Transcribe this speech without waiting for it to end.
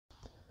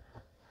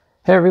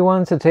Hey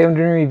everyone, so today I'm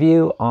doing a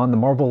review on the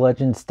Marvel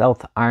Legends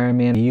Stealth Iron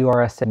Man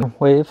URSA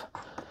wave.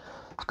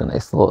 It's got a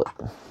nice little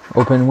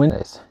open window,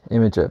 nice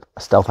image of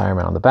Stealth Iron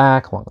Man on the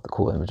back, along with the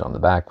cool image on the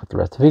back with the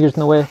rest of the figures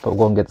in the way, but we'll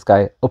go and get this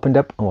guy opened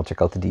up and we'll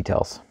check out the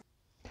details.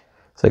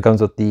 So it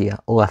comes with the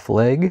left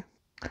leg,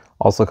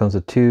 also comes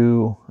with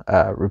two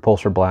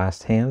repulsor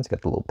blast hands,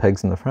 got the little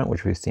pegs in the front,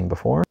 which we've seen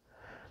before.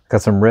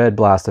 Got some red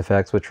blast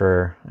effects, which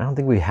are, I don't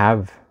think we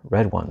have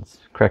red ones.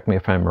 Correct me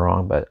if I'm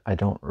wrong, but I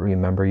don't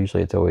remember.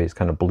 Usually it's always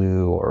kind of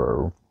blue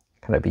or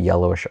kind of a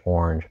yellowish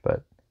orange,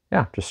 but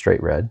yeah, just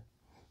straight red.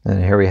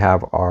 And here we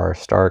have our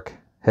Stark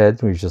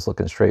head. We're just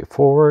looking straight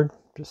forward,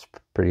 just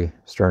pretty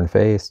stern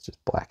face,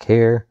 just black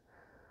hair.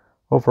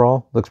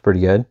 Overall, looks pretty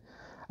good.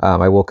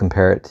 I will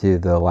compare it to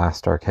the last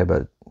Stark head,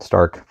 but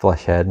Stark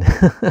flesh head.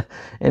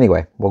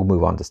 Anyway, we'll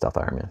move on to Stealth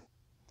Iron Man.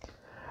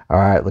 All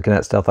right, looking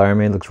at Stealth Iron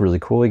Man, looks really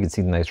cool. You can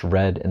see the nice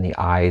red in the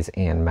eyes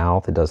and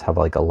mouth. It does have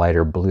like a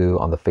lighter blue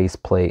on the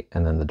faceplate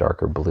and then the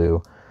darker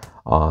blue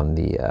on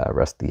the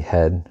rest of the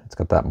head. It's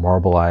got that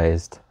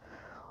marbleized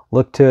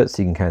look to it,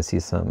 so you can kind of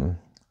see some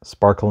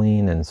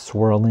sparkling and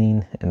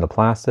swirling in the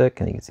plastic,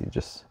 and you can see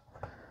just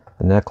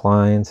the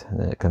necklines, and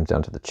then it comes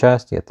down to the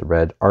chest. You get the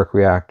red arc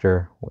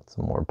reactor with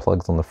some more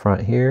plugs on the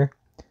front here,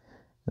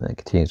 and then it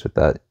continues with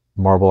that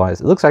marbleized.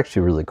 It looks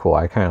actually really cool.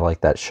 I kind of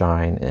like that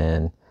shine,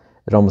 and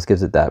it almost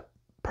gives it that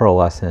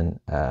pearlescent,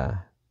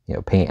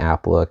 paint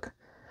app look,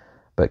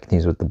 but it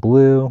continues with the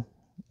blue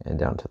and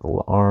down to the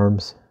little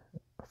arms,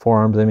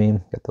 forearms,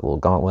 got the little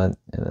gauntlet,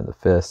 and then the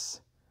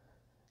fists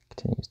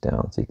continues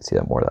down. So you can see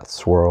that more of that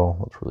swirl.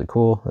 Looks really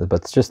cool,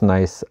 but it's just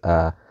nice,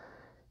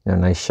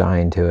 nice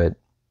shine to it.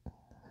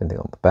 Same thing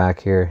on the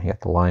back here. You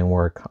got the line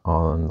work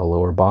on the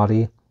lower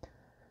body.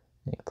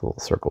 You got the little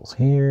circles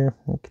here.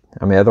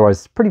 Otherwise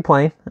it's pretty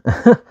plain.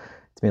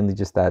 It's mainly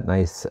just that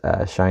nice,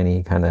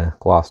 shiny, kind of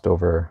glossed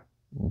over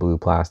blue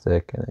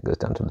plastic, and it goes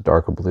down to the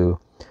darker blue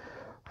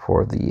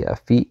for the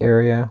feet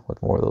area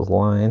with more of those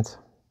lines.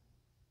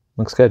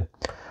 Looks good.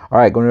 All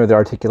right, going over the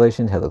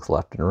articulation, head looks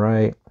left and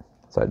right,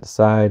 side to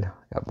side.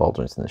 Got ball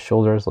joints in the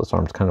shoulders, those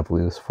arms kind of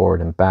loose,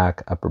 forward and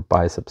back, upper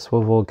bicep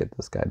swivel. Get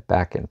this guy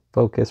back in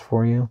focus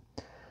for you.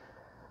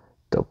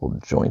 Double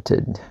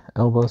jointed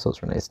elbows,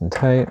 those are nice and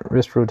tight.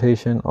 Wrist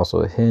rotation, also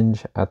a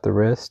hinge at the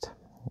wrist.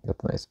 Got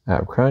the nice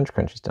ab crunch,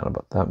 crunches down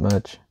about that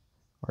much,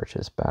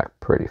 arches back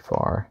pretty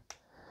far.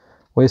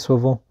 Waist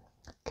swivel,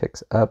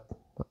 kicks up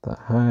about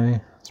that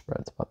high,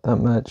 spreads about that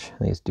much.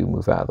 These do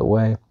move out of the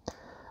way.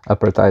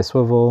 Upper thigh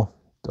swivel,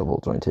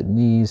 double jointed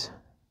knees.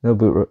 No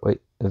boot,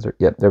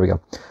 yep, there we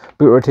go.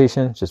 Boot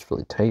rotation, just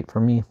really tight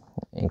for me.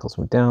 Ankles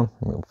move down,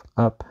 move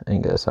up, and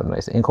you guys have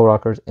nice ankle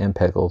rockers and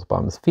pegals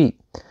bottom of the feet.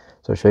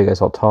 So I'll show you guys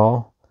how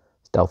tall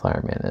Stealth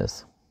Iron Man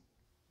is.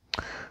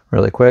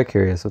 Really quick,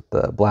 here he is with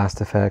the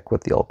blast effect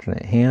with the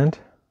alternate hand.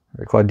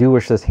 Very cool. I do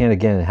wish this hand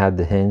again had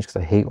the hinge,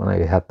 because I hate when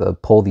I have to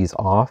pull these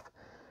off.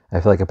 I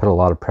feel like I put a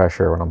lot of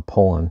pressure when I'm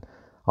pulling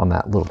on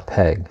that little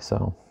peg,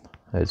 so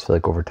I just feel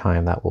like over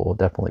time that will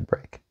definitely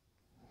break.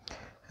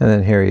 And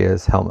then here he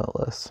is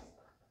helmetless.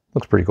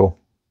 Looks pretty cool.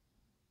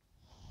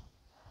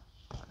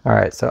 All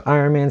right, so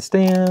Iron Man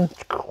stand,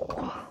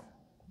 a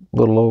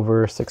little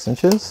over 6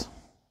 inches.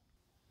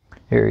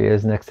 Here he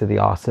is next to the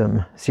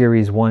awesome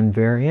Series 1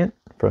 variant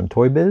from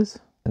Toy Biz.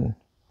 And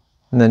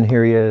then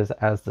here he is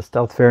as the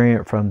stealth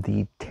variant from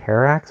the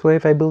Terrax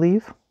wave, I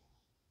believe.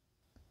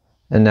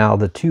 And now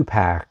the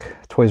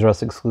 2-pack Toys R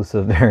Us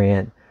exclusive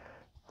variant.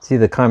 See,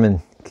 the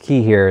common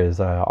key here is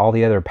all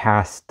the other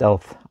past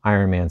stealth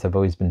Iron Mans have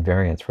always been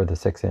variants for the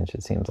 6 inch,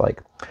 it seems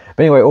like. But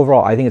anyway,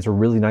 overall, I think it's a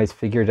really nice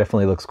figure.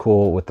 Definitely looks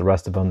cool with the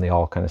rest of them. They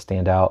all kind of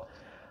stand out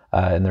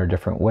in their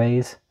different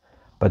ways.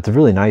 But it's a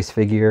really nice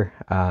figure.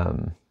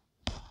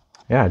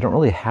 Yeah, I don't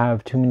really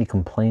have too many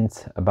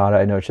complaints about it.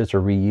 I know it's just a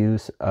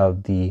reuse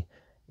of the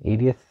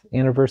 80th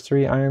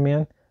anniversary Iron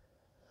Man,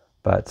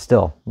 but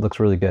still looks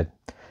really good.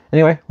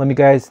 Anyway, let me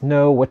guys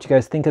know what you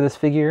guys think of this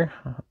figure.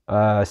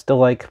 I still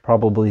like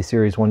probably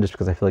Series 1 just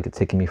because I feel like it's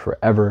taken me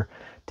forever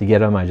to get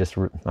them. I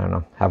don't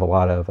know, have a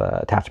lot of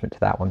attachment to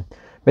that one.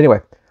 But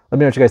anyway, let me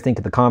know what you guys think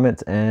in the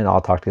comments, and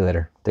I'll talk to you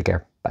later. Take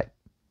care.